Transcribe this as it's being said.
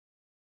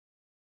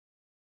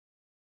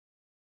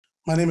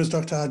My name is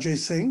Dr. Ajay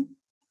Singh.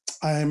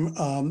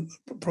 I'm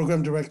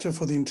Program Director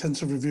for the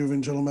Intensive Review of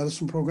Internal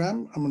Medicine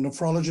Program. I'm a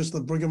nephrologist at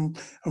the Brigham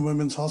and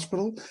Women's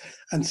Hospital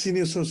and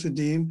Senior Associate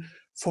Dean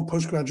for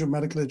Postgraduate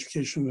Medical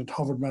Education at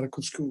Harvard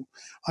Medical School.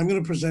 I'm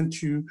going to present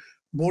to you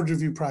Board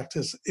Review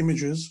Practice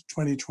Images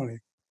 2020.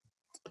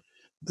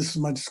 This is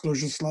my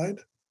disclosure slide.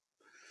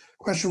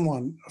 Question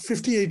 1. A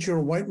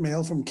 58-year-old white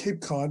male from Cape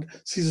Cod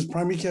sees his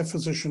primary care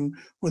physician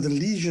with a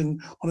lesion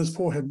on his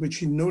forehead, which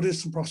he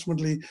noticed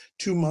approximately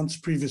 2 months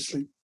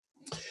previously.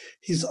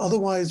 He's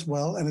otherwise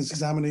well and his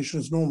examination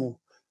is normal.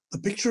 The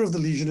picture of the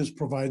lesion is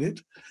provided.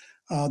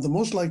 The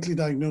most likely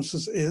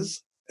diagnosis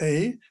is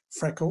A,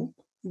 freckle,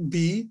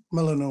 B,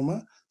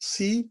 melanoma,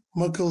 C,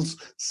 Merkel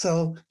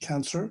cell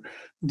cancer,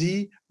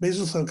 D,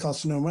 basal cell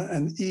carcinoma,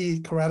 and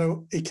E,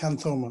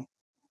 keratoacanthoma.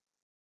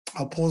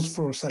 I'll pause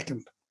for a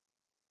second.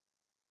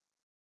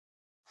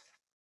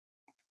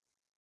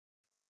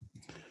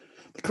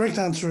 The correct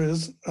answer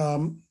is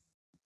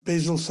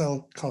basal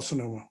cell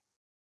carcinoma.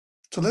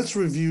 So let's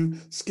review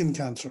skin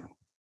cancer.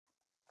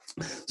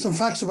 Some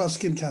facts about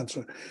skin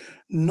cancer.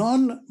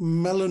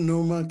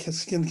 Non-melanoma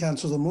skin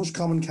cancer is the most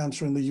common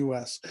cancer in the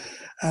US,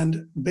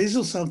 and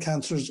basal cell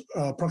cancers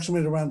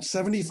approximate around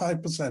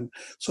 75%,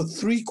 so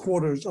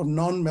 3/4 of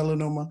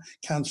non-melanoma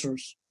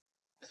cancers.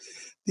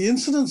 The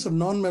incidence of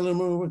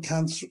non-melanoma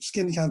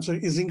skin cancer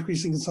is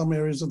increasing in some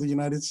areas of the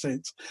United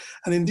States.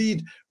 And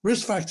indeed,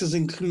 risk factors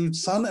include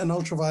sun and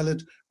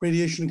ultraviolet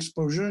radiation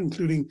exposure,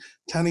 including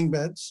tanning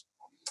beds,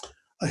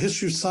 a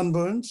history of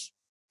sunburns,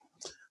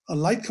 a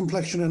light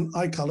complexion and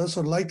eye color,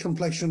 so light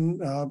complexion,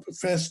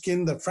 fair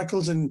skin that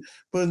freckles and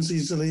burns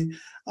easily,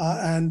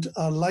 and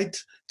light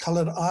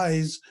colored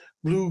eyes,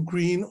 blue,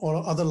 green, or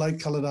other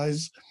light colored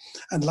eyes,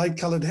 and light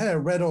colored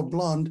hair, red or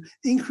blonde,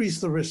 increase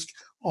the risk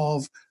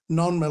of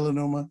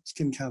non-melanoma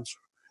skin cancer.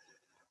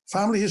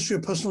 Family history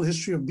or personal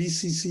history of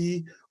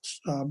BCC,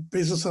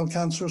 basal cell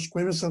cancer,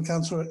 squamous cell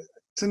cancer,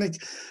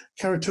 actinic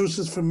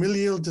keratosis,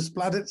 familial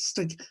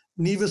dysplastic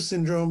nevus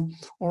syndrome,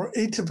 or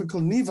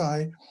atypical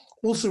nevi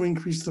also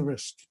increase the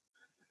risk.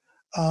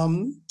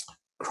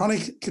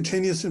 Chronic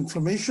cutaneous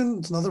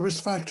inflammation is another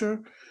risk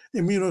factor.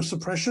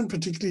 Immunosuppression,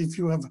 particularly if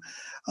you have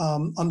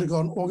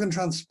undergone organ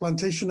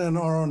transplantation and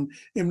are on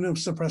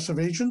immunosuppressive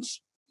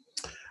agents.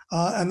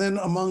 And then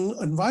among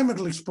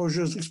environmental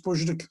exposures,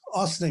 exposure to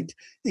arsenic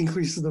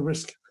increases the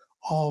risk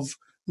of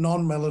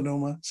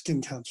non-melanoma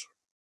skin cancer.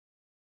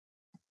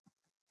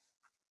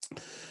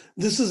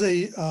 This is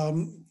a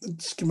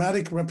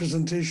schematic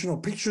representation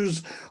or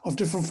pictures of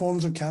different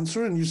forms of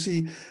cancer, and you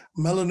see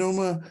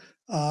melanoma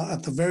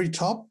at the very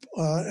top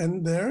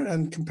end there,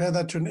 and compare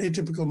that to an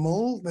atypical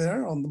mole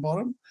there on the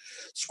bottom.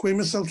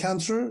 Squamous cell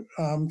cancer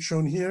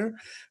shown here,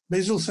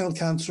 basal cell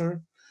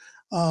cancer,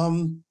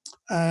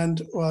 and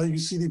you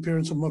see the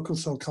appearance of Merkel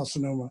cell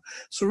carcinoma.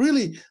 So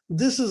really,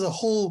 this is a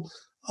whole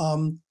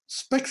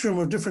spectrum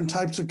of different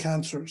types of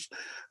cancers.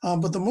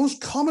 But the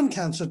most common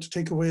cancer to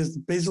take away is the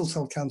basal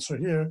cell cancer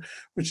here,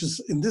 which is,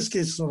 in this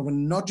case, sort of a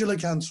nodular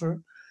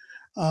cancer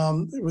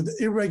with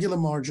irregular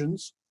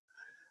margins.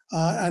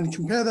 And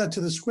compare that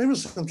to the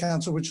squamous cell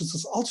cancer, which is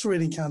this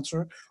ulcerating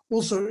cancer,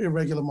 also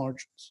irregular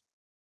margins.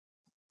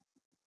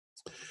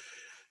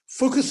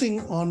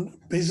 Focusing on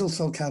basal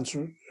cell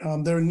cancer,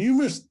 there are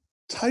numerous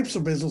types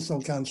of basal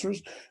cell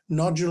cancers: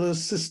 nodular,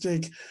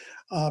 cystic,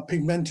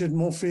 pigmented,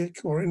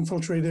 morphic, or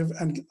infiltrative,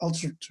 and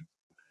ulcerative.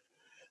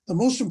 The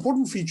most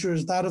important feature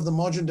is that of the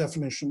margin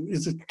definition.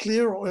 Is it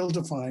clear or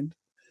ill-defined?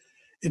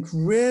 It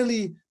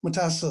rarely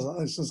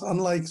metastasizes,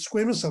 unlike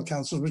squamous cell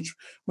cancers, which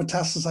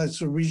metastasize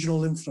to regional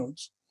lymph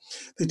nodes.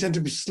 They tend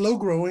to be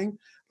slow-growing,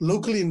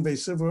 locally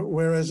invasive,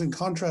 whereas in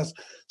contrast,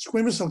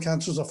 squamous cell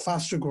cancers are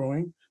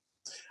faster-growing,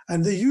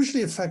 and they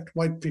usually affect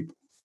white people.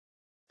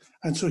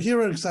 And so here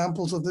are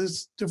examples of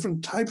this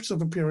different types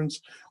of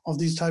appearance of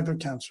these type of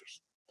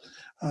cancers.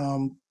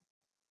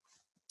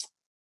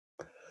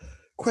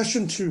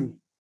 Question 2.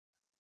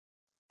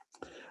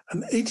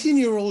 An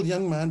 18-year-old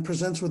young man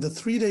presents with a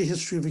 3-day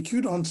history of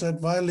acute onset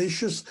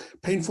violaceous,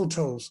 painful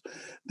toes.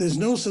 There's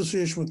no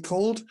association with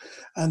cold,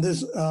 and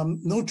there's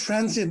no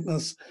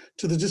transientness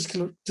to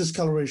the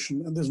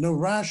discoloration, and there's no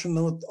rash and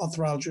no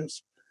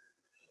arthralgias.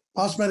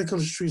 Past medical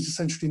history is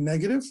essentially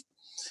negative.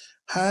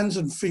 Hands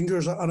and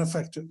fingers are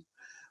unaffected.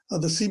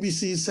 The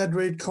CBC, SED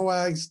rate,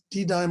 coags,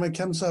 D-dimer,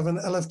 Chem7,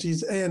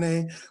 LFTs,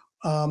 ANA,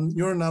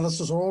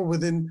 urinalysis are all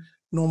within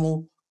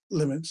normal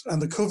limits.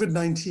 And the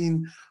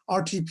COVID-19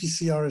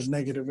 RT-PCR is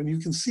negative. And you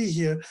can see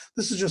here,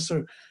 this is just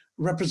a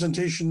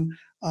representation,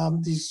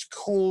 these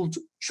cold,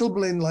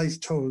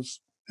 chilblain-like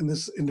toes in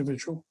this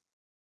individual.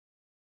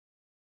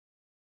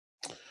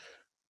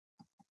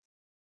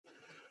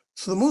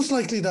 So the most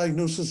likely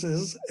diagnosis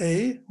is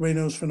A,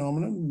 Raynaud's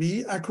phenomenon,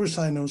 B,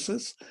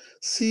 acrocyanosis,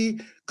 C,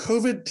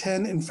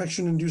 COVID-10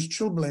 infection-induced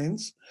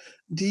chilblains,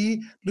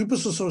 D,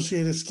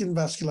 lupus-associated skin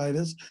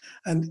vasculitis,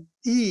 and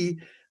E,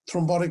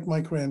 thrombotic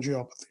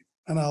microangiopathy.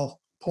 And I'll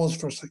pause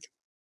for a second.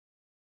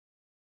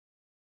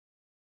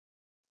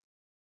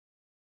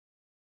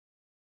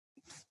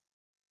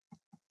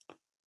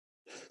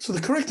 So the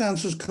correct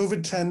answer is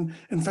COVID-10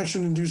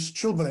 infection-induced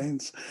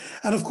chilblains.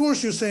 And of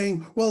course, you're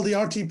saying, well, the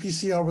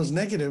RT-PCR was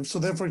negative, so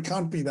therefore it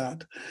can't be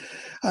that.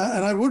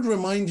 And I would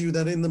remind you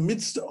that in the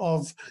midst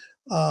of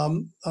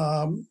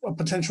a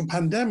potential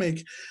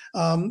pandemic,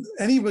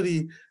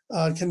 anybody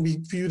can be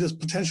viewed as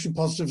potentially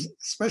positive,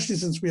 especially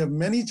since we have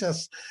many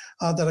tests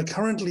that are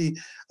currently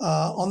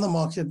on the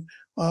market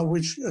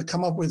which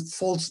come up with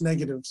false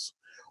negatives.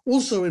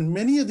 Also, in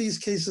many of these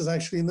cases,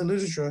 actually in the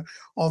literature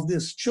of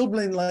this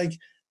chilblain-like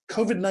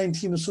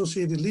COVID-19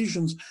 associated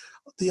lesions,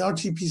 the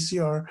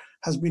RT-PCR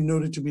has been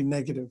noted to be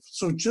negative.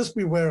 So just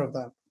beware of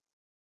that.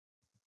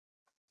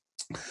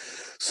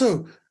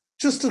 So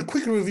just a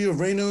quick review of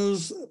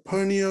Raynaud's,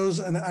 Perneau's,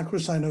 and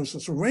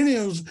acrocyanosis. So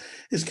Raynaud's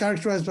is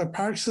characterized by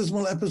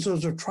paroxysmal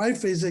episodes of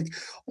triphasic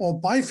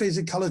or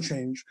biphasic color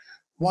change,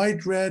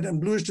 white, red, and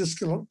bluish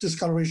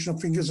discoloration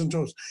of fingers and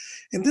toes.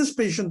 In this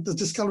patient, the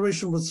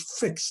discoloration was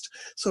fixed,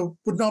 so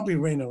would not be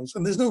Raynaud's.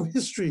 And there's no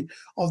history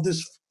of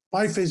this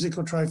biphasic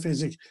or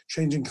triphasic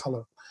change in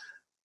color.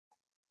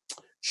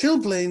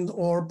 Chilblain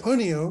or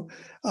Perneau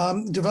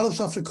develops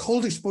after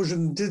cold exposure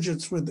in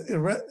digits with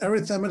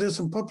erythematous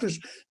and purplish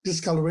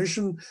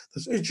discoloration.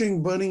 There's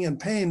itching, burning, and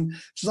pain,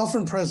 which is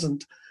often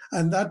present,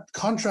 and that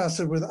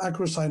contrasted with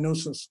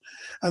acrocyanosis.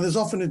 And there's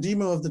often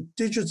edema of the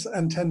digits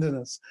and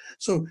tenderness.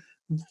 So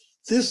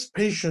this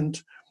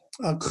patient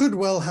could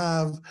well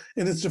have,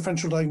 in its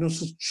differential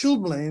diagnosis,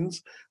 chilblains,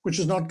 which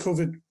is not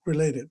COVID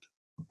related,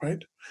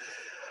 right?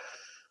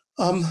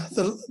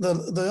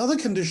 The other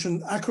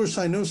condition,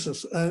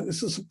 acrocyanosis,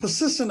 is a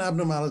persistent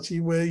abnormality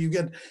where you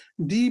get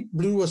deep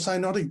blue or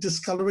cyanotic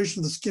discoloration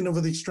of the skin over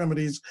the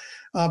extremities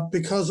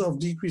because of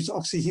decreased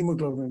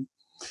oxyhemoglobin.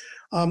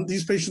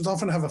 These patients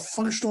often have a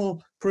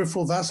functional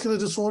peripheral vascular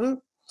disorder.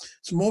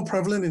 It's more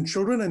prevalent in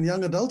children and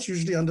young adults,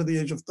 usually under the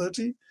age of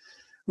 30.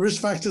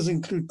 Risk factors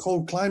include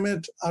cold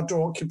climate,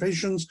 outdoor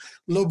occupations,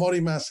 low body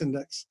mass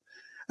index.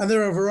 And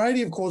there are a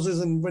variety of causes,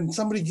 and when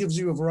somebody gives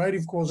you a variety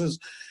of causes,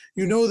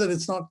 you know that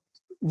it's not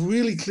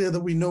really clear that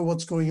we know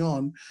what's going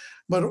on.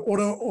 But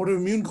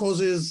autoimmune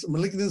causes,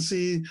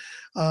 malignancy,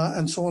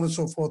 and so on and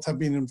so forth have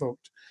been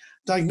invoked.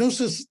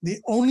 Diagnosis, the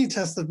only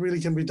test that really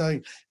can be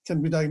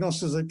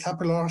diagnosed is a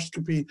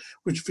capillaroscopy,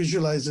 which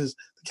visualizes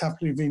the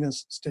capillary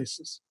venous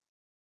stasis.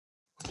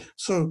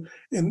 So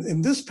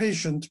in this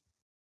patient,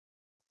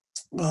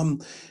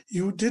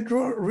 you did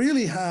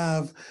really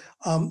have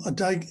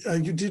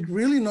you did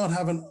really not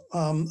have an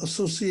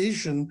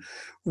association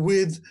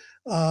with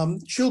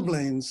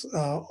chilblains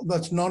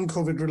that's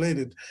non-COVID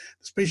related.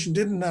 This patient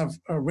didn't have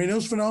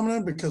Raynaud's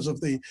phenomenon because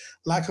of the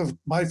lack of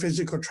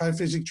biphasic or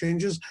triphasic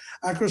changes.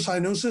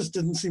 Acrocyanosis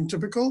didn't seem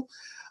typical.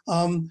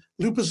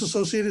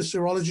 Lupus-associated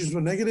serologies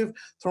were negative.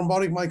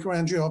 Thrombotic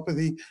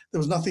microangiopathy, there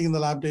was nothing in the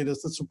lab data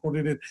that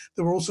supported it.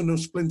 There were also no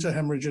splinter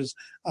hemorrhages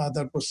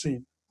that were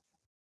seen.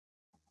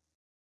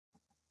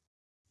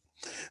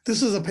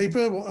 This is a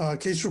paper,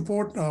 case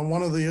report,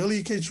 one of the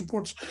early case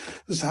reports.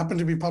 This happened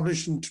to be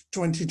published in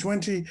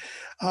 2020.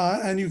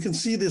 And you can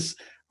see this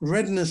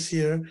redness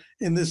here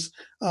in this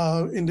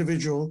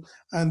individual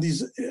and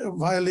these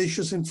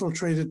violaceous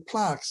infiltrated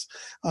plaques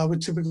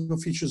with typical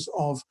features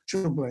of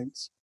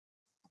chilblains.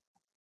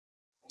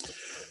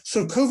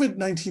 So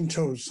COVID-19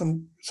 toes,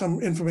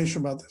 some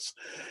information about this.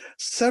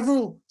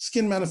 Several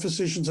skin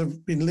manifestations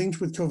have been linked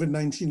with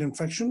COVID-19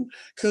 infection,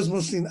 occurs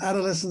mostly in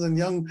adolescents and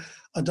young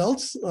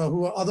adults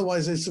who are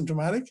otherwise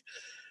asymptomatic.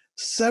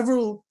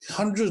 Several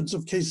hundreds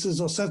of cases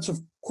or sets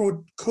of,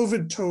 quote,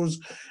 COVID toes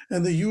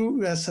in the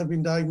US have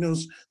been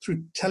diagnosed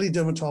through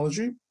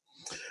teledermatology.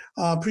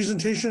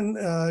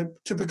 Presentation,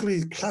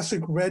 typically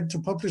classic red to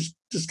purplish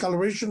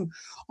discoloration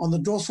on the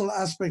dorsal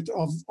aspect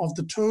of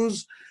the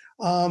toes,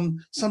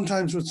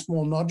 sometimes with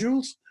small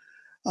nodules.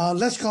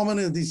 Less common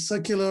are these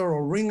circular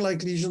or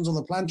ring-like lesions on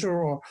the plantar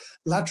or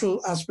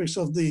lateral aspects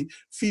of the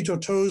feet or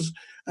toes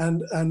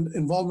and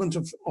involvement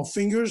of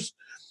fingers,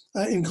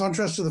 in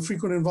contrast to the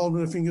frequent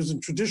involvement of fingers in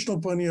traditional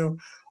Perneau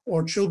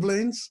or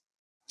chilblains.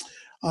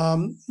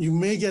 You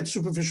may get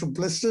superficial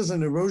blisters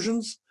and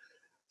erosions.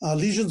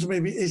 Lesions may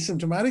be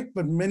asymptomatic,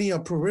 but many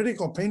are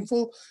pruritic or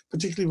painful,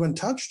 particularly when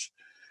touched.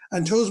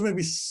 And toes may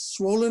be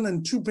swollen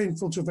and too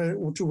painful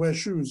to wear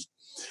shoes.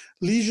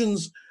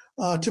 Lesions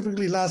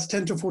typically last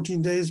 10 to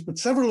 14 days, but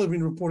several have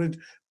been reported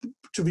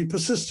to be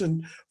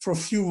persistent for a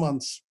few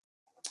months.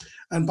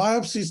 And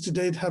biopsies to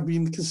date have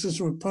been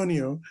consistent with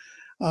Perneau.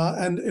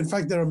 And in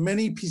fact, there are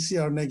many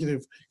PCR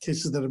negative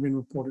cases that have been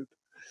reported.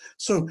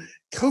 So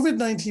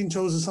COVID-19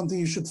 toes is something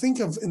you should think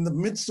of in the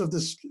midst of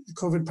this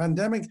COVID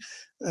pandemic.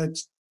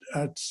 It's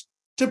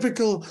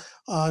typical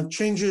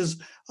changes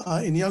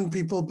in young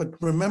people,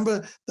 but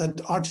remember that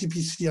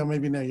RT-PCR may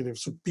be negative,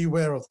 so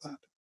beware of that.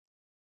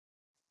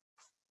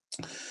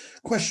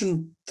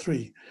 Question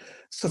 3.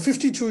 So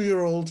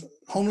 52-year-old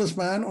homeless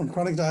man on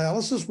chronic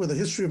dialysis with a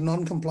history of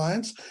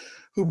non-compliance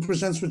who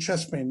presents with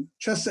chest pain.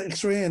 Chest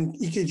X-ray and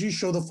EKG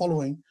show the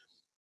following.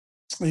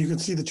 And you can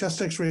see the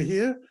chest X-ray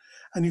here,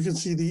 and you can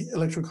see the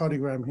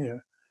electrocardiogram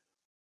here.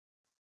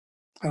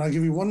 And I'll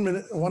give you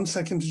 1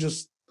 second to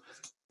just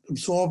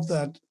absorb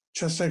that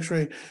chest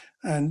X-ray,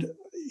 and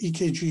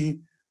EKG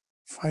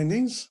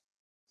findings.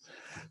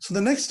 So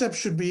the next step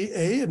should be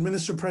A,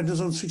 administer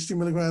prednisone 60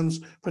 milligrams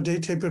per day,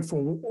 tapered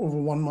for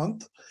over 1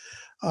 month.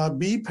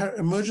 B,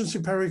 emergency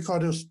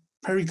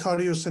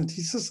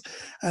pericardiocentesis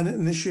and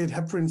initiate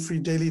heparin-free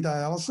daily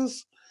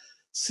dialysis.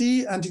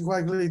 C,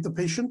 anticoagulate the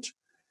patient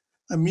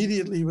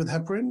immediately with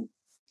heparin.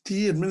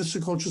 D, administer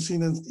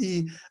colchicine, and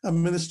E,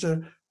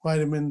 administer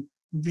vitamin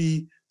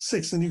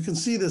B6. And you can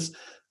see this,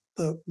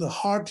 the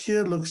heart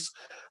here looks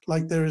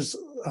like there is,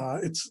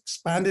 it's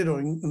expanded or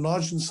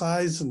enlarged in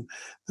size, and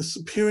this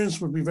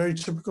appearance would be very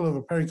typical of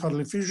a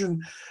pericardial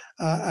effusion.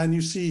 And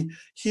you see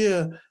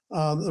here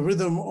the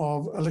rhythm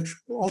of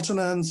electrical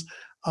alternans,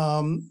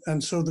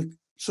 and so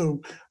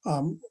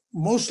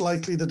most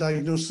likely the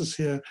diagnosis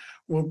here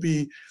will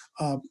be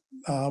a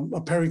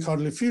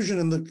pericardial effusion,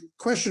 and the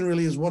question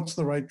really is, what's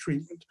the right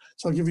treatment?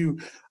 So I'll give you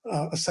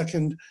a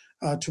second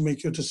to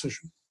make your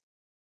decision.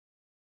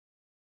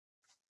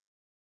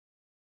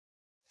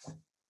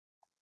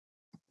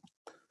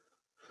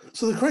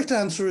 So the correct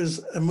answer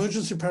is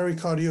emergency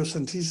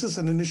pericardiocentesis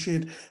and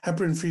initiate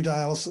heparin-free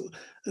dialysis,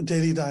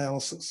 daily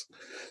dialysis.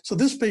 So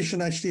this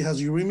patient actually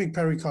has uremic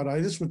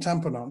pericarditis with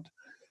tamponade.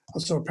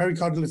 So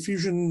pericardial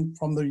effusion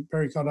from the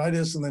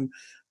pericarditis and then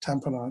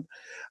tamponade.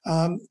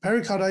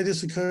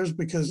 Pericarditis occurs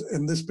because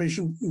in these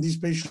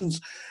patients,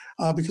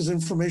 because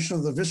inflammation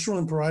of the visceral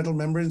and parietal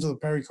membranes of the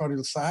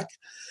pericardial sac.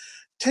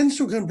 Tends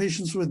to occur in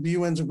patients with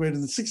BUNs of greater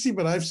than 60,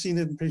 but I've seen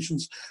it in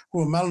patients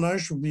who are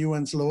malnourished with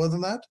BUNs lower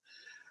than that.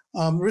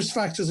 Risk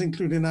factors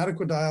include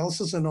inadequate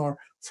dialysis and or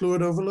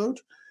fluid overload.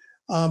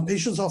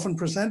 Patients often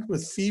present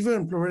with fever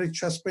and pleuritic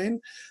chest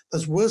pain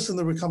that's worse in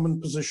the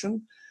recumbent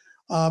position.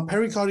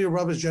 Pericardial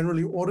rub is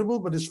generally audible,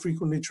 but is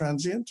frequently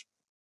transient.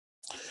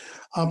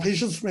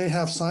 Patients may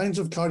have signs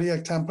of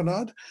cardiac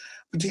tamponade,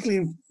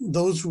 particularly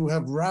those who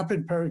have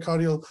rapid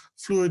pericardial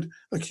fluid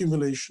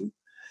accumulation.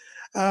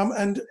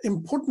 And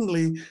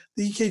importantly,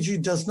 the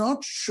EKG does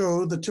not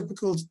show the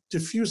typical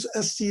diffuse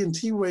ST and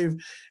T wave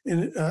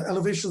in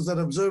elevations that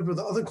are observed with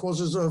other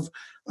causes of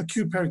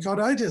acute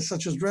pericarditis,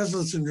 such as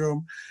Dressler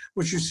syndrome,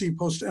 which you see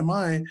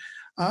post-MI.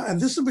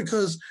 And this is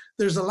because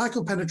there's a lack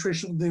of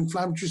penetration of the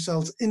inflammatory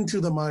cells into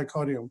the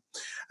myocardium.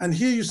 And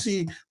here you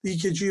see the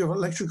EKG of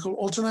electrical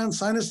alternans,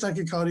 sinus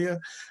tachycardia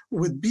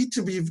with beat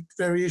to beat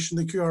variation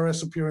in the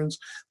QRS appearance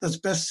that's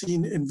best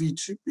seen in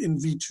V2.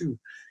 You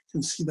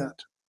can see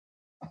that.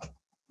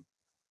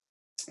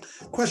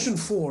 Question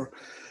 4.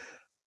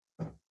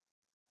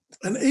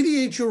 An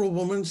 88-year-old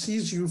woman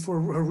sees you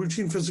for her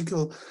routine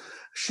physical.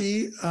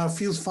 She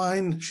feels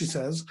fine, she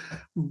says,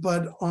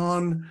 but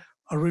on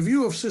a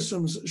review of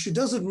systems, she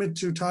does admit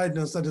to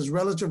tiredness that is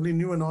relatively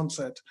new in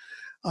onset,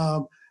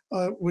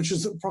 which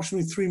is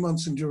approximately 3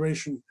 months in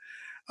duration.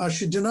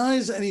 She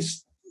denies any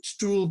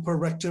stool per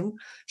rectum.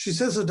 She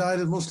says her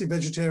diet is mostly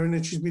vegetarian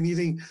and she's been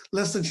eating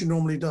less than she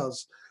normally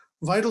does.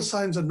 Vital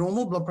signs are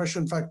normal, blood pressure,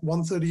 in fact,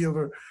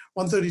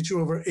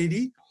 132 over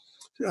 80.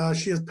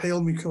 She has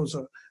pale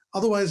mucosa.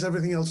 Otherwise,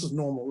 everything else is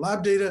normal.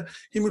 Lab data,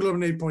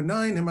 hemoglobin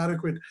 8.9,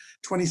 hematocrit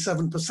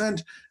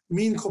 27%,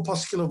 mean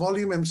corpuscular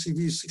volume,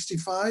 MCV is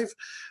 65,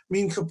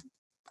 mean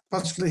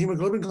corpuscular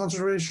hemoglobin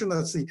concentration,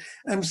 that's the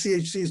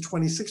MCHC, is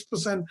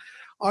 26%,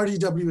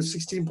 RDW is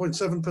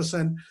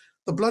 16.7%.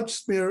 The blood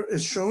smear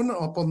is shown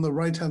up on the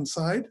right-hand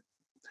side.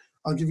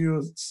 I'll give you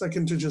a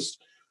second to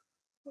just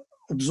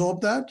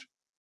absorb that.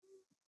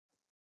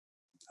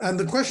 And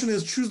the question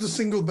is, choose the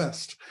single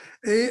best.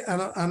 A,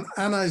 an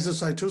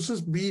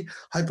anisocytosis, B,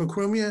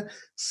 hypochromia,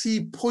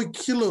 C,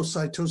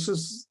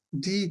 poikilocytosis,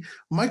 D,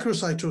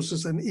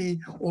 microcytosis, and E,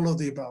 all of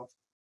the above.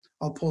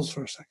 I'll pause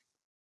for a second.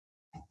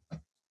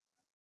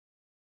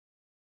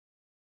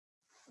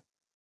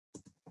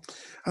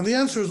 And the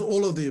answer is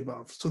all of the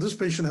above. So this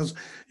patient has,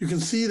 you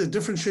can see the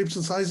different shapes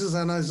and sizes,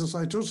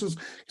 anisocytosis,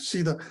 you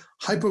see the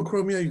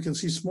hypochromia, you can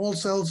see small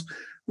cells,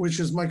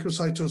 which is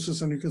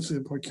microcytosis, and you can see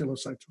the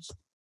poikilocytosis.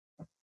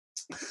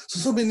 So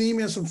some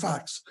anemia, some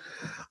facts.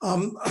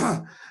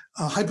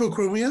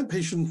 Hypochromia,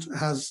 patient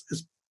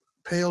is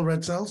pale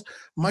red cells.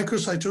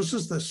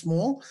 Microcytosis, they're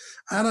small.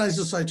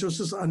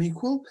 Anisocytosis,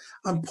 unequal.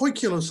 And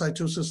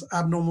poikilocytosis,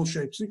 abnormal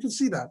shapes. You can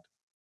see that.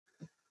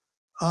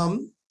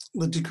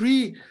 The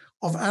degree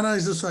of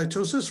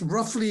anisocytosis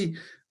roughly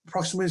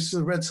approximates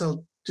the red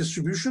cell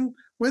distribution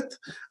width,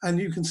 and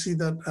you can see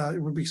that it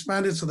would be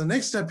expanded. So the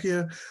next step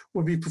here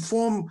would be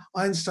perform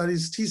iron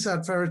studies,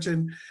 TSAT,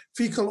 ferritin,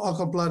 fecal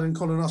occult blood, and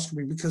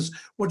colonoscopy, because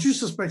what you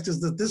suspect is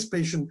that this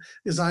patient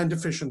is iron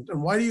deficient.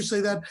 And why do you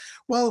say that?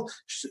 Well,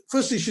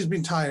 firstly, she's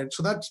been tired,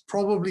 so that's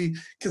probably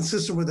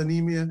consistent with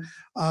anemia.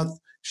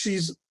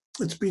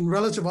 It's been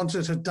relative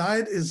onset. Her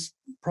diet is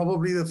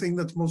probably the thing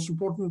that's most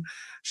important.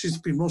 She's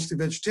been mostly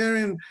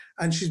vegetarian,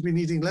 and she's been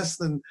eating less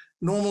than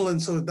normal,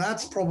 and so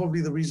that's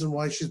probably the reason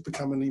why she's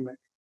become anemic.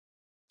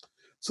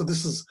 So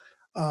this is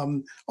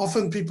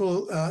often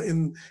people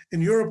in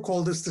Europe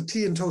call this the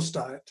tea and toast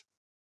diet.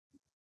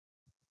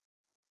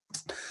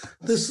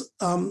 This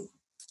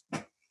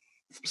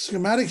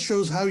schematic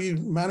shows how you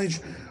manage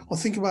or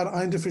think about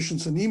iron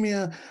deficiency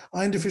anemia.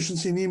 Iron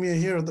deficiency anemia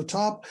here at the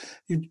top.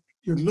 You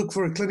look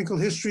for a clinical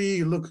history.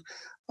 You look,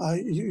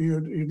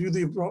 you do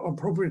the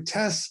appropriate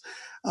tests,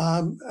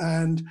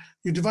 and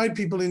you divide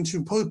people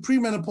into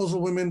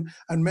premenopausal women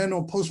and men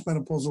or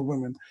postmenopausal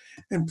women.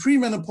 In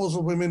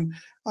premenopausal women,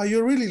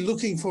 you're really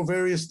looking for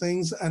various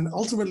things, and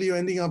ultimately you're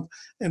ending up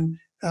in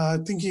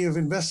thinking of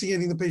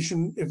investigating the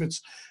patient if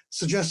it's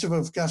suggestive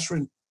of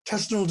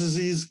gastrointestinal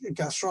disease,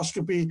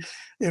 gastroscopy.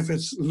 If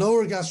it's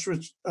lower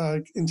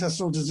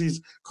gastrointestinal disease,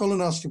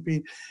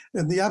 colonoscopy.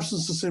 In the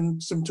absence of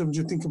symptoms,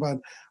 you think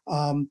about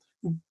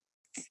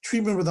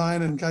treatment with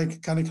iron and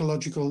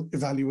gynecological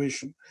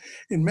evaluation.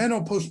 In men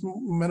or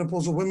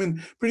postmenopausal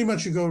women, pretty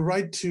much you go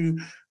right to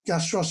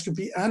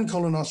gastroscopy and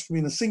colonoscopy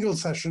in a single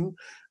session.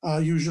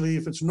 Usually,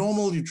 if it's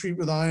normal, you treat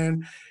with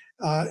iron.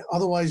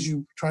 Otherwise,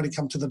 you try to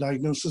come to the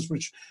diagnosis,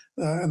 which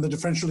and the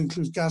differential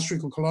includes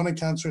gastric or colonic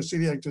cancer,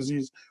 celiac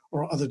disease,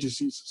 or other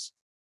diseases.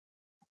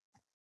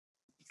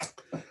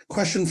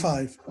 Question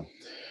 5.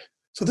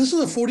 So this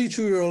is a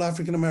 42-year-old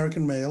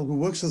African-American male who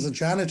works as a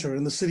janitor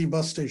in the city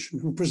bus station,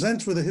 who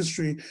presents with a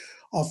history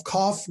of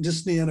cough,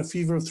 dyspnea, and a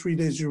fever of 3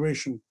 days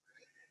duration.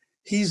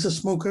 He's a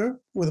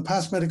smoker with a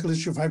past medical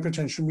history of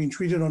hypertension, being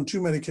treated on 2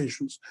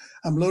 medications,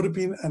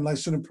 amlodipine and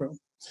lisinopril.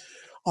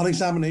 On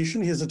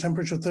examination, he has a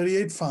temperature of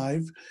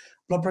 38.5,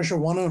 blood pressure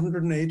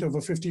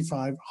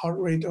 108/55, heart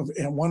rate of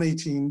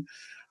 118,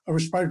 a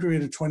respiratory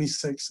rate of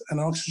 26, and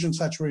an oxygen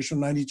saturation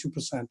of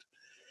 92%.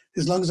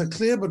 His lungs are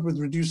clear but with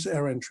reduced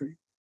air entry.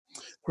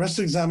 The rest of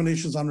the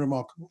examination is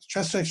unremarkable.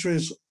 Chest x-ray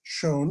is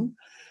shown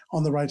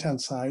on the right-hand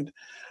side.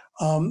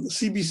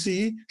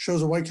 CBC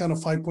shows a white count of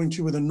 5.2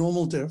 with a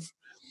normal diff,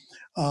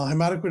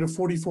 hematocrit of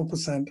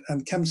 44%,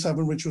 and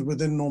Chem7, which was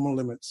within normal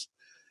limits.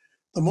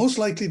 The most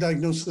likely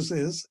diagnosis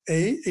is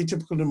A,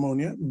 atypical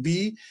pneumonia,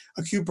 B,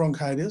 acute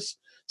bronchitis,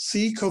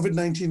 C,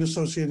 COVID-19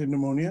 associated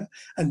pneumonia,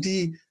 and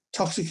D,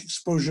 toxic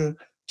exposure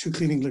to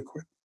cleaning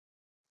liquid.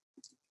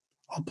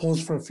 I'll pause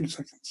for a few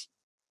seconds.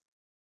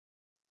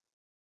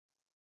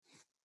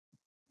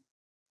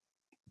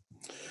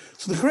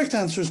 So the correct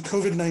answer is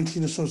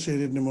COVID-19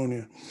 associated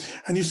pneumonia.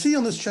 And you see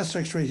on this chest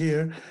x-ray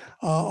here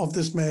of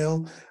this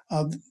male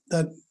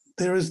that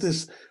there is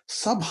this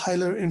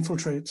subhilar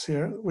infiltrates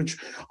here, which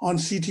on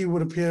CT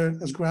would appear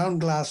as ground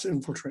glass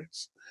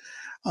infiltrates.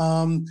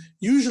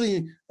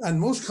 Usually, and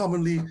most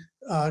commonly,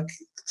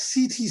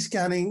 CT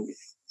scanning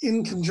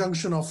in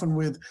conjunction often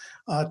with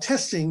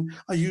testing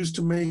are used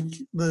to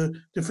make the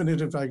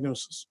definitive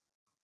diagnosis.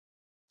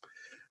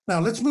 Now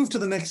let's move to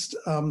the next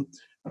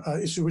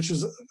issue, which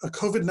is a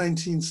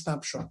COVID-19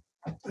 snapshot.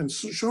 And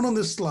shown on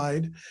this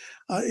slide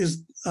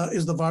is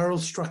the viral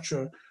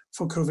structure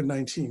for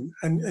COVID-19.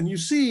 And you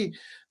see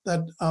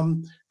that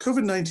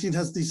COVID-19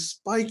 has the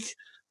spike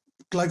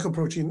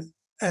glycoprotein,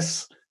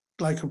 S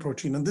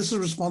glycoprotein, and this is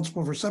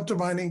responsible for receptor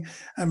binding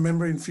and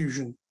membrane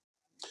fusion.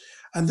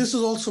 And this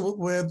is also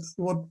where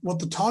what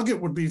the target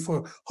would be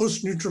for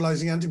host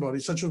neutralizing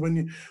antibodies, such as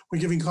when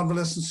we're giving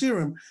convalescent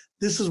serum.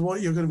 This is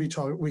what we're going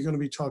to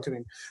be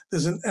targeting.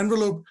 There's an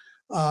envelope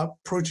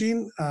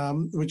protein,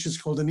 which is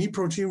called an E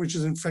protein, which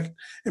is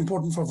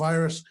important for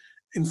virus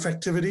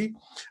infectivity,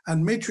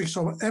 and matrix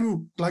or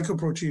M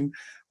glycoprotein,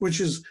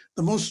 which is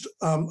the most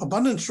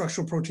abundant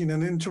structural protein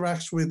and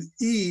interacts with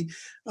E,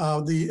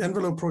 the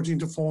envelope protein,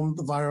 to form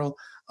the viral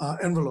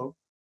envelope.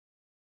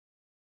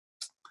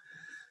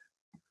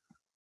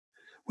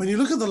 When you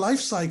look at the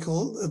life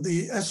cycle,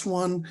 the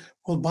S1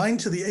 will bind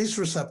to the ACE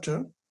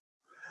receptor.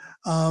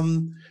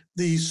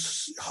 The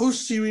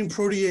host serine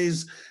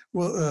protease,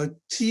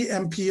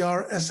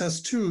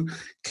 TMPRSS2,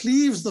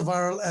 cleaves the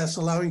viral S,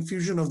 allowing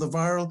fusion of the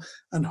viral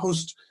and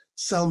host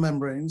cell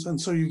membranes. And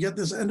so you get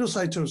this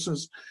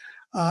endocytosis,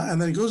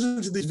 and then it goes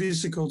into these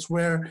vesicles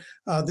where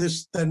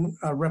this then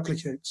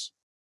replicates.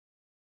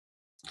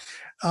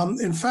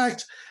 In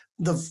fact,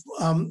 the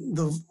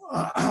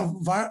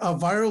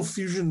viral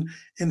fusion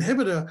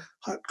inhibitor,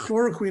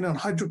 chloroquine and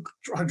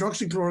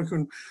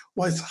hydroxychloroquine,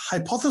 was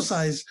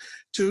hypothesized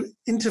to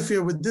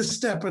interfere with this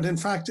step, and in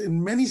fact,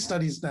 in many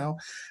studies now,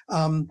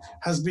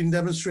 has been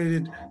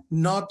demonstrated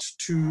not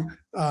to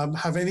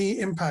have any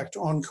impact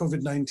on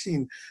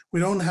COVID-19. We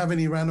don't have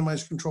any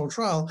randomized controlled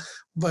trial,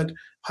 but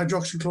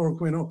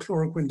hydroxychloroquine or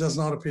chloroquine does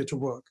not appear to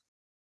work.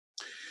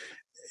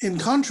 In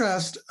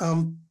contrast,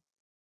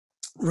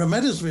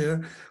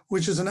 remdesivir,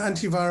 which is an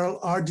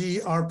antiviral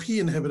RDRP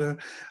inhibitor,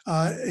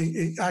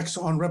 it acts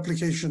on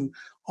replication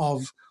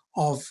of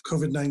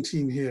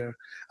COVID-19 here.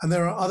 And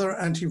there are other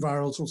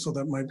antivirals also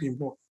that might be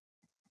important.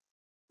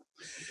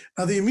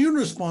 Now, the immune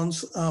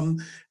response, there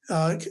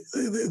are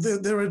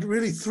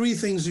really 3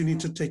 things you need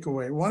to take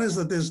away. One is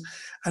that there's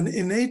an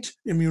innate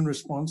immune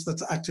response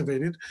that's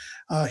activated.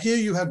 Here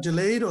you have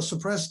delayed or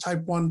suppressed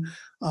type 1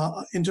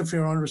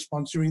 interferon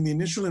response during the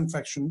initial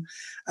infection.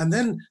 And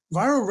then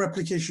viral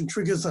replication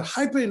triggers a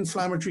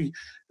hyperinflammatory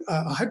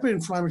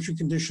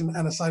condition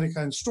and a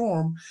cytokine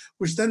storm,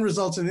 which then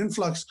results in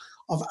influx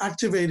of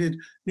activated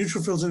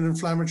neutrophils and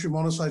inflammatory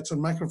monocytes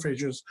and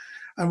macrophages.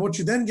 And what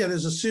you then get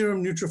is a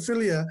serum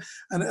neutrophilia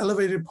and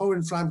elevated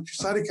pro-inflammatory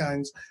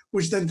cytokines,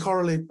 which then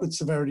correlate with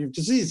severity of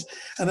disease.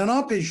 And in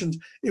our patient,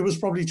 it was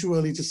probably too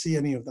early to see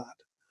any of that.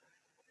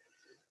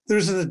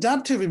 There's an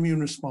adaptive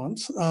immune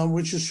response,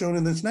 which is shown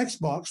in this next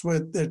box, where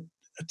the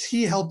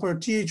T helper,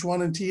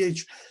 Th1 and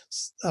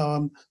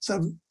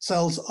Th7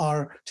 cells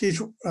are,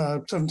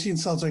 Th17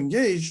 cells are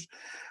engaged.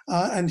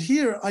 And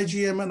here,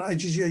 IgM and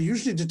IgG are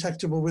usually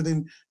detectable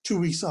within 2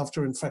 weeks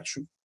after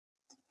infection.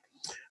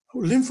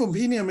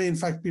 Lymphopenia may in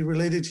fact be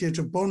related here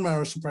to bone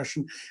marrow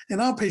suppression. In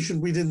our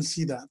patient, we didn't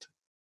see that.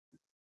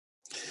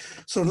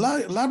 So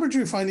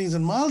laboratory findings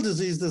in mild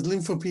disease, there's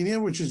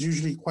lymphopenia, which is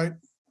usually quite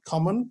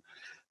common.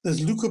 There's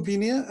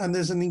leukopenia, and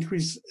there's an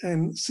increase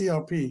in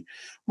CRP.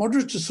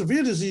 Moderate to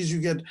severe disease,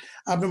 you get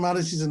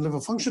abnormalities in liver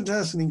function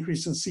tests, an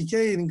increase in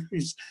CK, an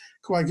increased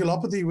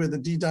coagulopathy with the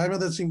D-dimer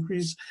that's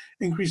increase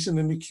in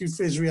an acute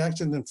phase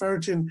reactant and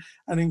ferritin,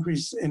 an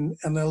increase in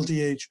an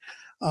LDH.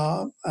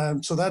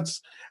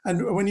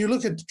 And when you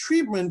look at the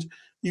treatment,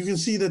 you can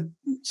see that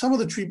some of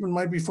the treatment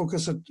might be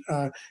focused at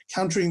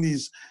countering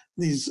these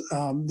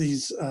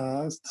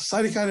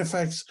cytokine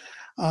effects,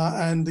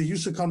 and the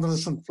use of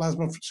convalescent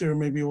plasma serum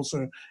may be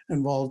also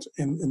involved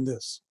in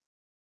this.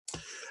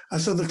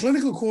 So the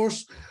clinical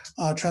course,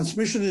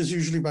 transmission is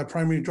usually by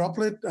primary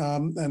droplet,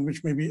 and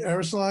which may be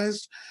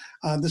aerosolized.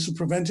 This is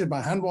prevented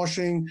by hand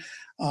washing,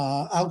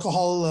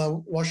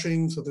 alcohol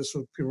washing. So this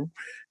would,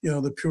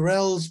 the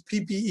Purells,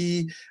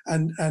 PPE,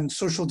 and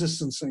social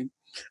distancing,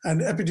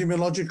 and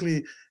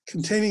epidemiologically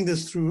containing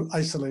this through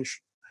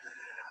isolation.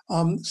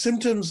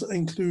 Symptoms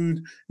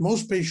include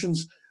most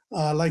patients,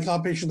 like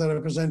our patient that I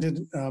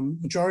presented,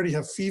 majority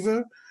have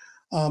fever,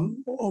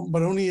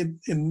 but only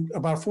in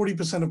about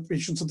 40% of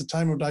patients at the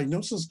time of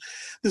diagnosis.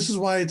 This is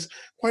why it's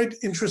quite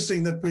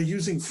interesting that we're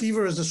using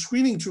fever as a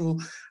screening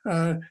tool.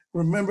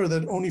 Remember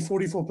that only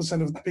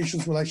 44% of the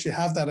patients will actually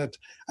have that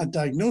at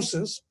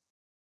diagnosis.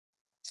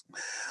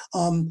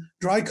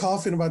 Dry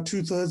cough in about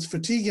 2/3,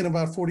 fatigue in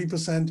about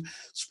 40%,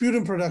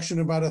 sputum production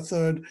about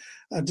 1/3,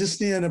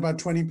 dyspnea in about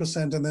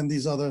 20%, and then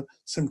these other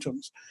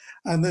symptoms.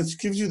 And this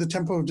gives you the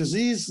tempo of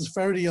disease, the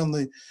severity on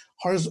the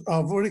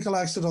vertical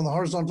axis, on the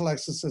horizontal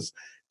axis is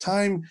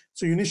time.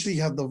 So you initially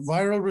have the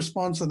viral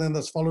response, and then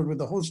that's followed with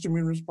the host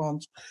immune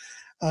response.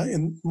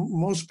 In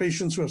most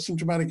patients who have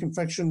symptomatic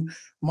infection,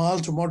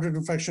 mild to moderate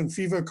infection,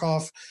 fever,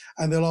 cough,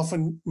 and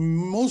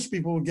most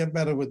people will get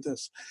better with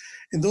this.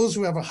 In those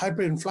who have a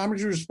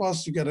hyperinflammatory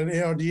response, you get an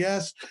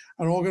ARDS,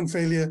 an organ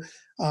failure,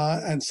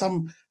 and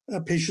some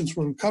patients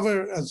will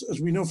recover. As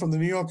we know from the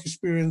New York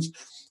experience,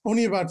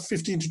 only about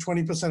 15 to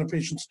 20% of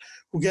patients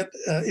who get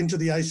into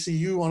the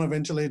ICU on a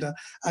ventilator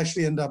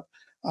actually end up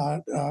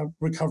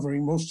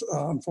recovering. Most,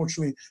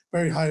 unfortunately,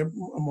 very high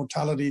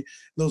mortality,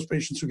 those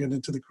patients who get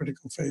into the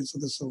critical phase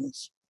of this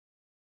illness.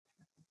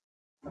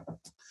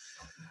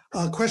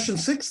 Question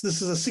 6,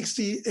 this is a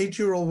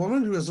 68-year-old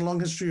woman who has a long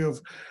history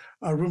of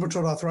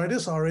rheumatoid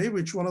arthritis, RA,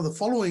 which one of the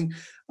following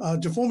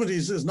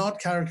deformities is not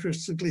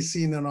characteristically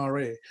seen in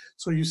RA.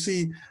 So you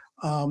see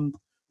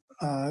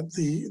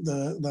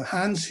the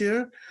hands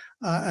here,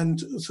 and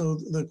so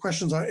the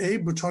questions are A,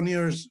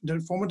 Boutonniere's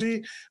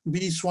deformity,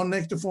 B, swan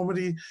neck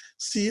deformity,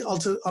 C,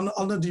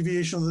 ulnar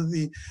deviation of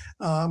the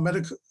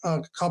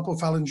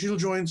metacarpophalangeal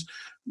joints,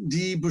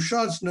 D,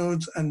 Bouchard's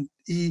nodes, and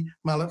E,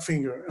 mallet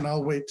finger. And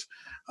I'll wait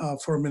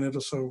for a minute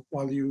or so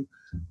while you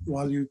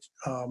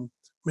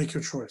make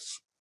your choice.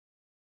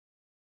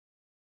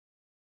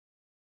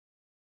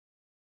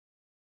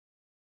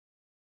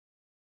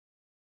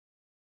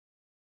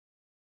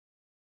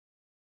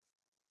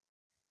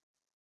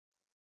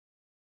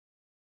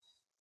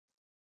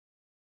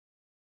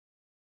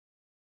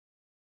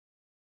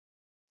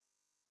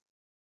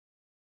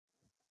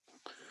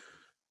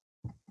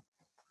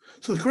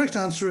 So the correct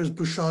answer is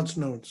Bouchard's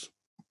nodes.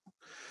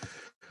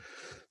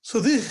 So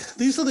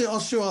these are the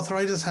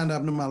osteoarthritis hand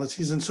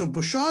abnormalities. And so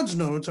Bouchard's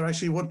nodes are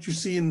actually what you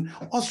see in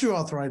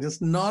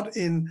osteoarthritis, not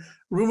in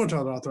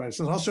rheumatoid arthritis.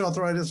 And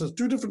osteoarthritis has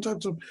two different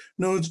types of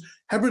nodes.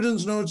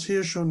 Heberden's nodes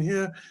here, shown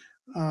here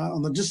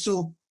on the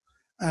distal,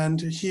 and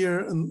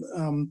here in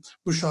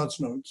Bouchard's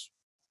nodes.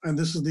 And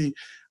this is the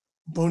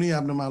bony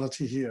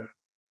abnormality here.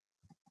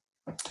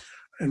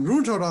 In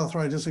rheumatoid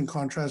arthritis, in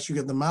contrast, you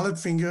get the mallet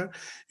finger,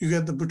 you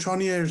get the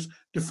Boutonniere's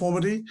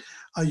deformity,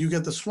 you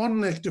get the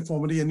swan neck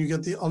deformity, and you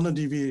get the ulnar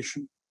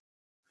deviation,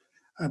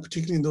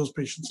 particularly in those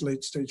patients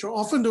late stage. You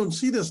often don't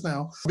see this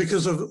now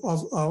because of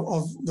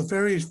the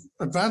very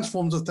advanced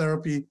forms of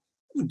therapy,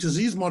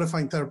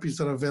 disease-modifying therapies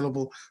that are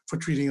available for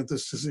treating of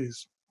this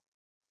disease.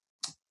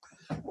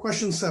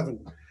 Question 7.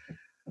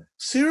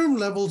 Serum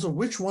levels of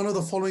which one of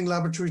the following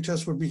laboratory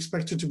tests would be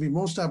expected to be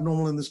most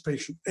abnormal in this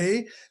patient?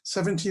 A,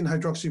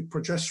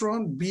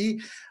 17-hydroxyprogesterone,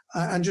 B,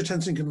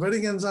 angiotensin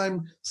converting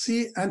enzyme,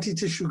 C,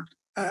 anti-tissue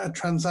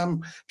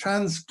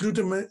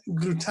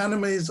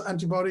transglutamase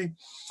antibody,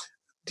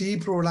 D,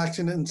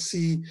 prolactin,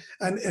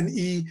 and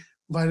E,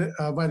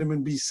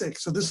 vitamin B6.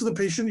 So this is the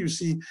patient you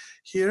see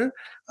here.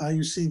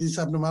 You see these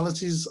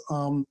abnormalities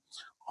on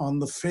on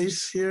the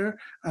face here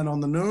and on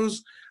the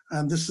nose.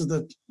 And this is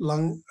the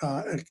lung,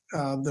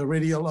 the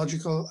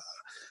radiological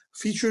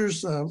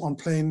features on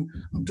plain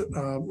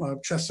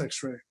chest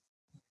X-ray.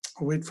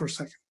 I'll wait for a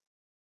second.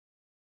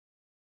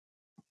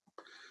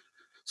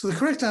 So the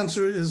correct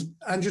answer is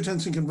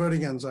angiotensin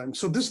converting enzyme.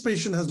 So this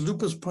patient has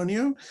lupus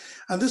pernio,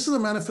 and this is a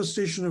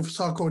manifestation of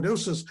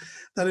sarcoidosis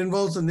that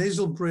involves the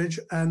nasal bridge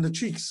and the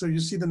cheeks. So you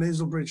see the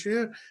nasal bridge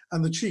here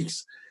and the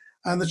cheeks.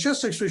 And the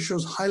chest X-ray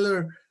shows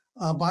hilar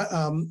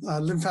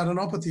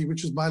lymphadenopathy,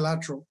 which is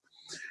bilateral.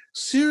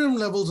 Serum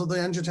levels of the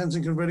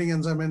angiotensin converting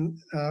enzyme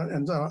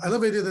are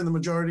elevated in the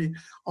majority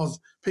of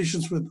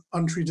patients with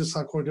untreated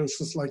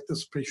sarcoidosis like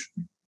this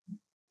patient.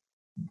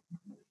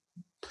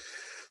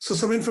 So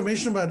some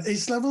information about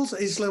ACE levels.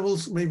 ACE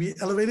levels may be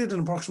elevated in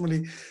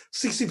approximately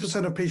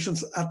 60% of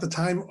patients at the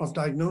time of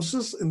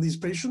diagnosis in these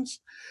patients.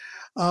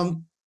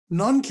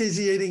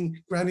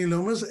 Non-caseating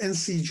granulomas,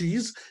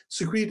 NCGs,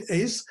 secrete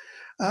ACE.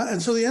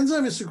 And so the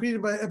enzyme is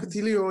secreted by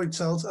epithelioid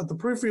cells at the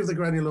periphery of the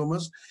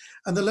granulomas,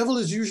 and the level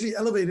is usually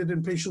elevated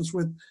in patients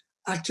with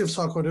active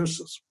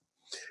sarcoidosis.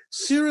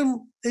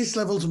 Serum ACE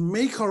levels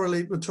may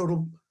correlate with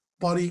total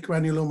body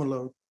granuloma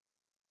load.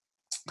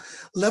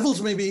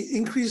 Levels may be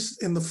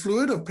increased in the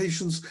fluid of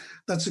patients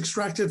that's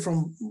extracted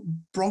from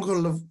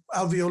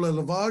bronchoalveolar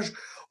lavage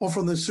or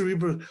from the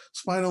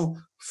cerebrospinal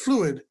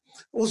fluid,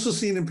 also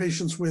seen in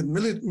patients with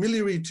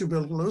miliary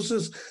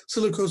tuberculosis,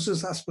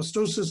 silicosis,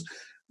 asbestosis,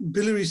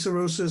 biliary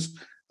cirrhosis,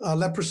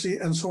 leprosy,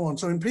 and so on.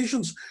 So in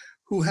patients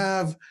who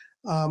have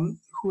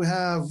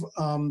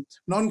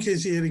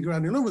non-caseating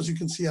granulomas, you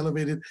can see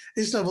elevated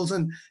ACE levels,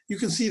 and you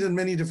can see it in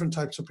many different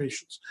types of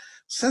patients.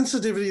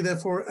 Sensitivity,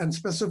 therefore, and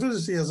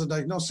specificity as a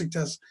diagnostic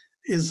test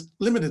is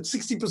limited,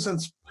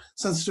 60%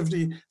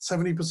 sensitivity,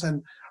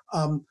 70%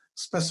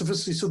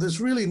 specificity. So there's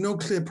really no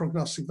clear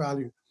prognostic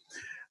value.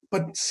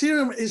 But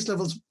serum ACE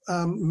levels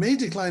may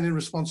decline in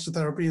response to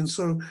therapy. And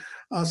so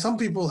some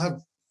people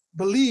have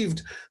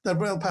believed that,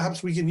 well,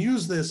 perhaps we can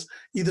use this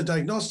either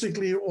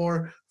diagnostically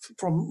or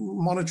from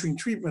monitoring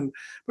treatment.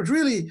 But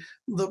really,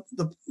 the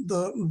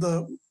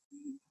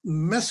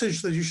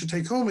message that you should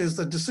take home is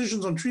that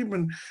decisions on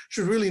treatment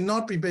should really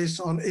not be based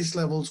on ACE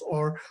levels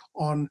or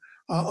on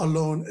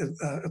alone,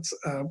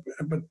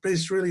 but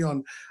based really on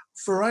a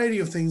variety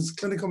of things: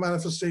 clinical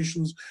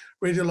manifestations,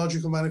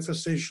 radiological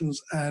manifestations,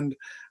 and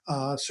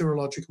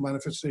serological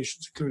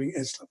manifestations, including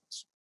ACE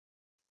levels.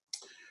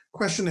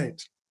 Question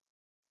 8.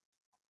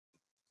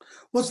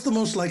 What's the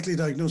most likely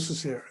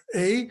diagnosis here?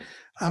 A,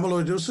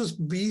 amyloidosis,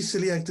 B,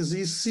 celiac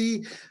disease,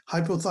 C,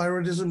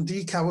 hypothyroidism,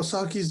 D,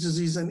 Kawasaki's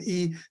disease, and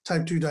E,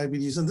 type 2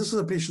 diabetes. And this is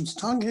a patient's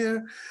tongue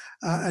here,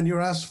 and you're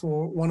asked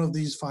for one of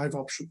these 5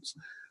 options.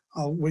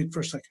 I'll wait for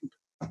a second.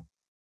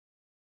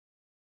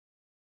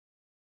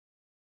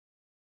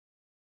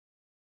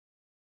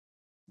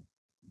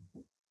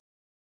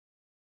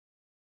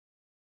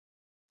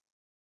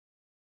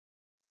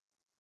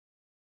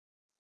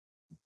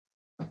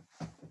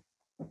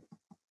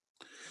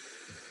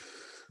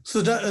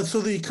 So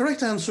the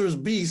correct answer is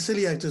B,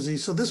 celiac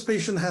disease. So this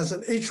patient has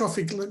an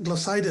atrophic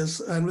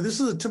glossitis, and this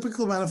is a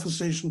typical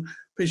manifestation of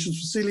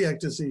patients with celiac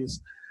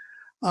disease.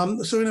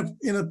 So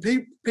in a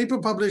paper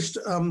published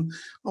a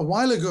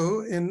while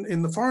ago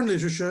in the foreign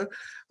literature,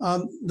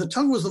 the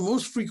tongue was the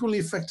most frequently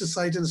affected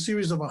site in a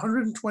series of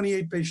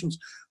 128 patients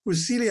with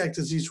celiac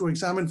disease who were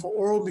examined for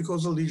oral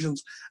mucosal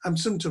lesions and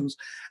symptoms.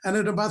 And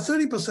at about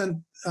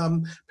 30%,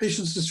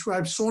 patients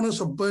described soreness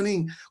or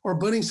burning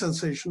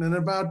sensation, and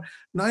about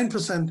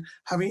 9%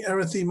 having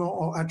erythema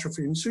or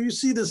atrophy. And so you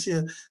see this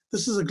here.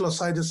 This is a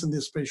glossitis in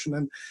this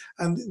patient,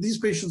 and these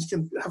patients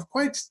can have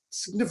quite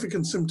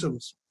significant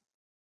symptoms.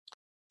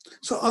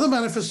 So other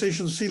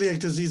manifestations of celiac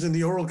disease in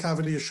the oral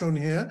cavity are shown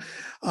here,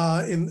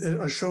 on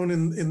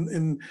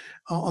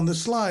the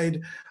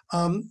slide.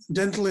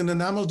 Dental and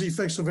enamel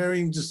defects of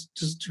varying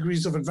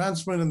degrees of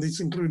advancement, and these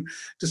include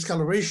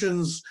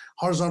discolorations,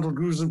 horizontal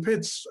grooves and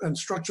pits, and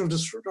structural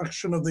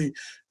destruction of the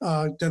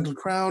dental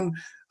crown,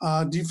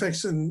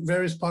 defects in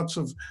various parts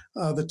of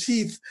the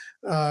teeth,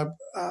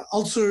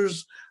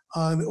 ulcers,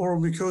 the oral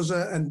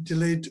mucosa, and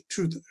delayed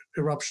tooth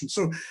eruption.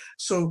 So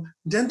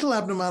dental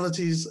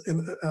abnormalities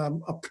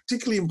are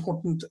particularly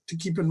important to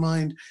keep in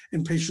mind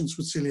in patients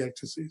with celiac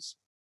disease.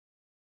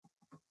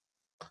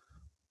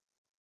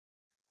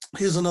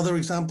 Here's another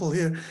example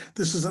here.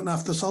 This is an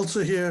aphthous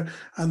ulcer here,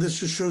 and this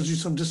just shows you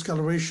some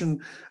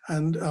discoloration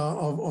and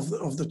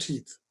of the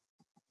teeth.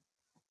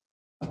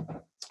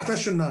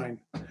 Question 9.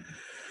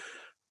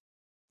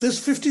 This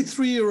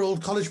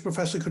 53-year-old college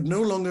professor could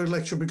no longer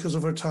lecture because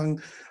of her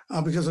tongue,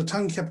 because her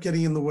tongue kept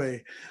getting in the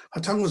way. Her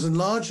tongue was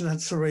enlarged and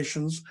had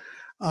serrations,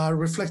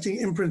 reflecting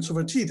imprints of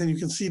her teeth. And you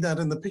can see that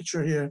in the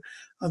picture here,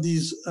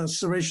 these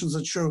serrations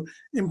that show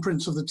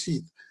imprints of the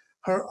teeth.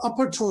 Her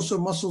upper torso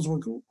muscles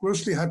were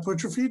grossly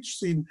hypertrophied,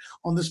 seen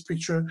on this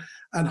picture,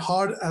 and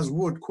hard as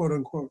wood, quote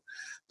unquote.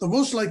 The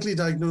most likely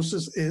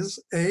diagnosis is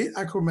A,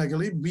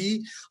 acromegaly,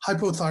 B,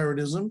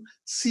 hypothyroidism,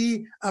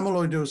 C,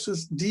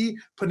 amyloidosis, D,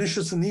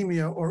 pernicious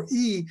anemia, or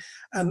E,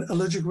 an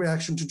allergic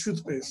reaction to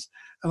toothpaste.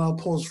 And I'll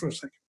pause for a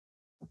second.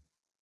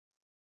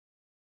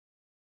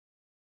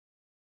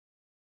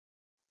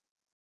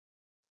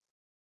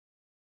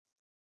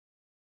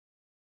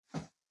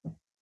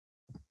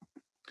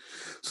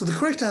 So the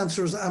correct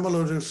answer is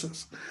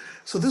amyloidosis.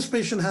 So this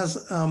patient has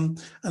an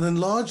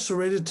enlarged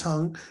serrated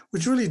tongue,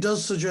 which really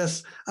does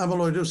suggest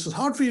amyloidosis.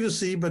 Hard for you to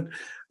see, but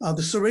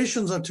the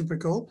serrations are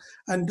typical,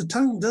 and the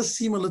tongue does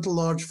seem a little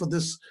large for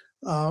this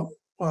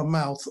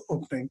mouth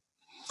opening.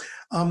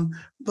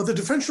 But the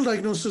differential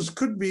diagnosis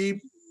could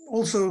be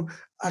also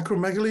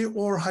acromegaly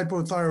or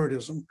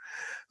hypothyroidism.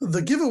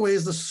 The giveaway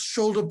is the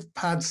shoulder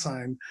pad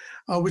sign,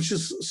 which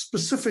is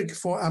specific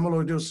for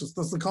amyloidosis.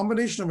 That's the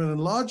combination of an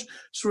enlarged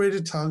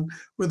serrated tongue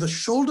with a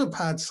shoulder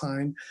pad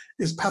sign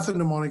is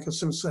pathognomonic of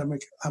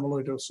systemic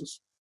amyloidosis.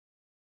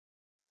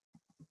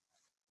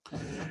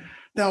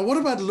 Now, what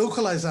about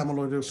localized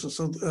amyloidosis?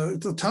 So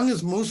the tongue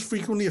is most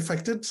frequently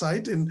affected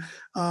site in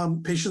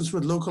patients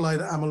with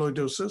localized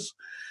amyloidosis.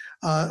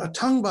 A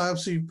tongue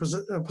biopsy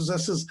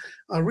possesses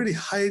a really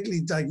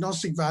highly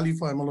diagnostic value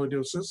for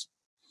amyloidosis.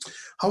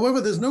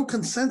 However, there's no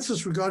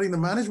consensus regarding the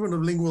management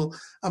of lingual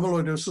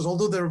amyloidosis,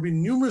 although there have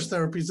been numerous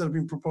therapies that have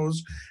been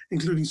proposed,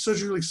 including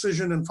surgical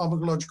excision and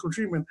pharmacological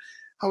treatment.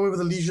 However,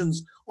 the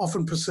lesions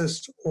often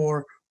persist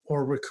or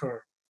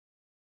recur.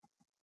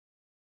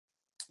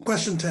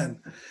 Question 10.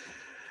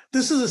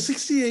 This is a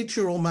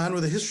 68-year-old man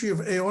with a history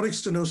of aortic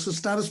stenosis,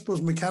 status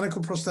post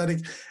mechanical prosthetic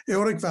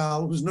aortic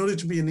valve, who's noted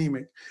to be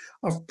anemic.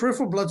 A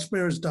peripheral blood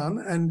smear is done,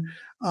 and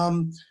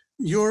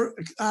you're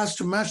asked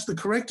to match the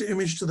correct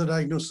image to the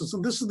diagnosis.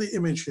 And this is the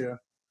image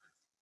here.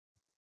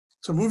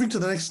 So moving to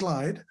the next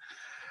slide,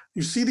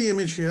 you see the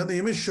image here. The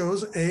image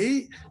shows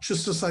A,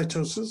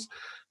 schistocytosis,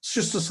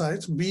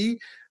 schistocytes, B,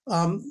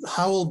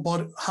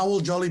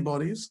 Howell-Jolly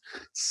bodies,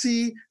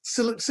 C,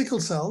 sickle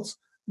cells,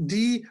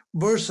 D,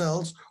 Burr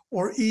cells,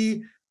 or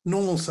E,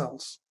 normal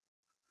cells.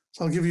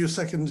 So I'll give you a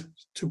second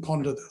to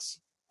ponder this.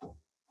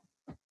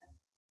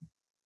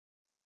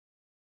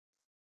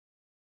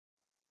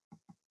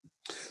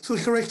 So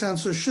the correct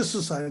answer is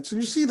schistocytes.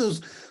 And you see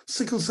those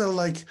sickle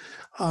cell-like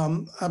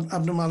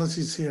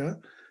abnormalities here.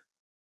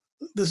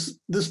 This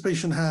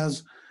patient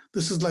has,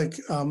 this is like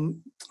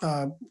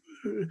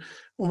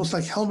almost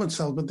like helmet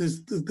cell, but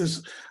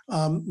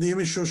the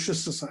image shows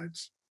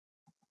schistocytes.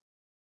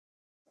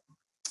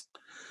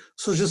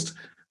 So just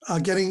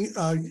getting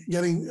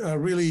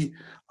really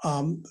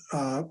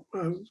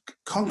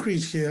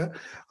concrete here.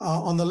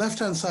 On the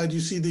left-hand side,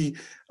 you see the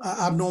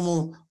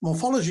abnormal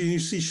morphology, and you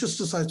see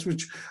schistocytes,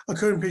 which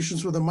occur in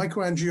patients with a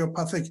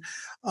microangiopathic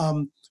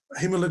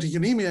hemolytic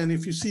anemia. And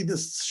if you see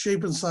this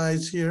shape and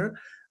size here,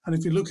 and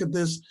if you look at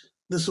this,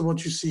 this is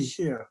what you see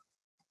here.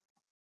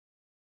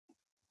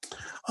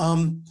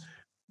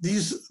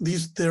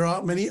 There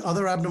are many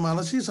other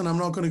abnormalities, and I'm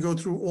not going to go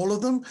through all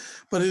of them,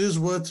 but it is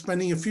worth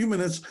spending a few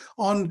minutes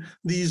on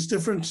these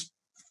different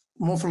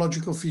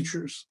morphological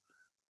features.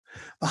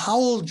 The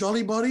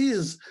Howell-Jolly body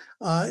is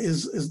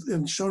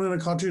shown in a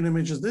cartoon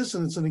image as this,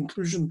 and it's an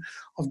inclusion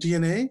of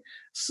DNA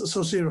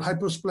associated with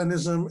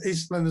hyposplenism,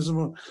 asplenism,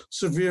 or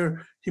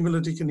severe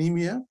hemolytic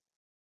anemia.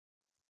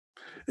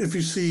 If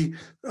you see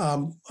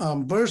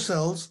Burr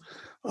cells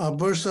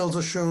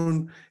are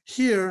shown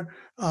here.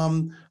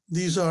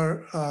 These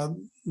are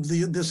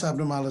this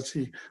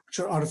abnormality, which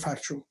are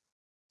artifactual.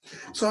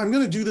 So I'm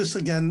going to do this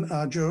again,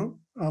 Joe,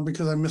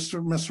 because I messed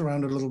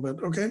around a little bit.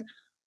 Okay.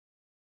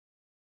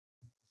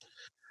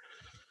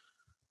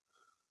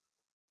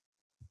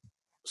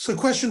 So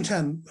question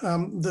 10,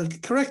 the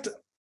correct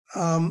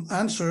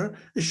answer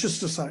is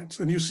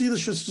schistocytes. And you see the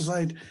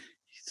schistocyte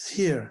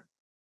here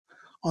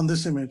on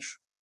this image.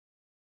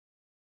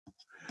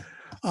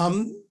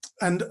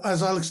 And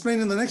as I'll explain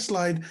in the next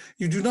slide,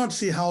 you do not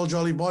see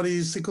Howell-Jolly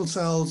bodies, sickle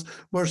cells,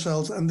 Burr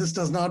cells, and this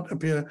does not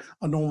appear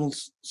a normal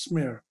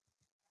smear.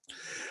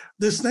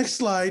 This next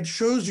slide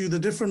shows you the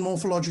different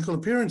morphological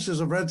appearances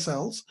of red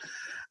cells.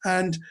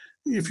 And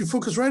if you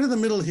focus right in the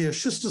middle here,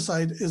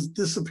 schistocyte is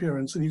this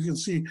appearance, and you can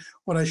see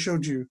what I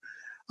showed you.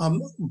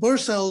 Burr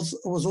cells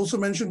was also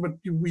mentioned, but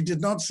we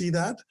did not see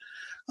that.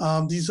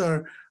 These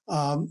are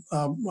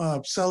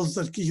cells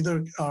that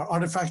either are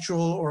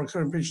artifactual or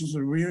occur in patients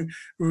with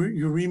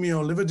uremia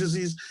or liver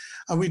disease.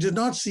 And we did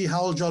not see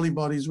Howell-Jolly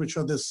bodies, which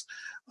are this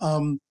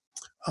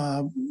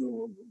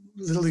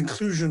little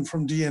inclusion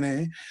from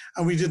DNA.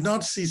 And we did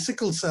not see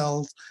sickle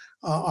cells,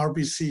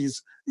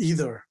 RBCs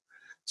either.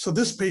 So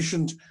this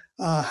patient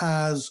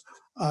has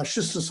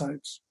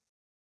schistocytes.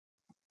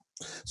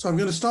 So I'm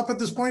going to stop at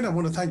this point. I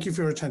want to thank you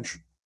for your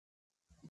attention.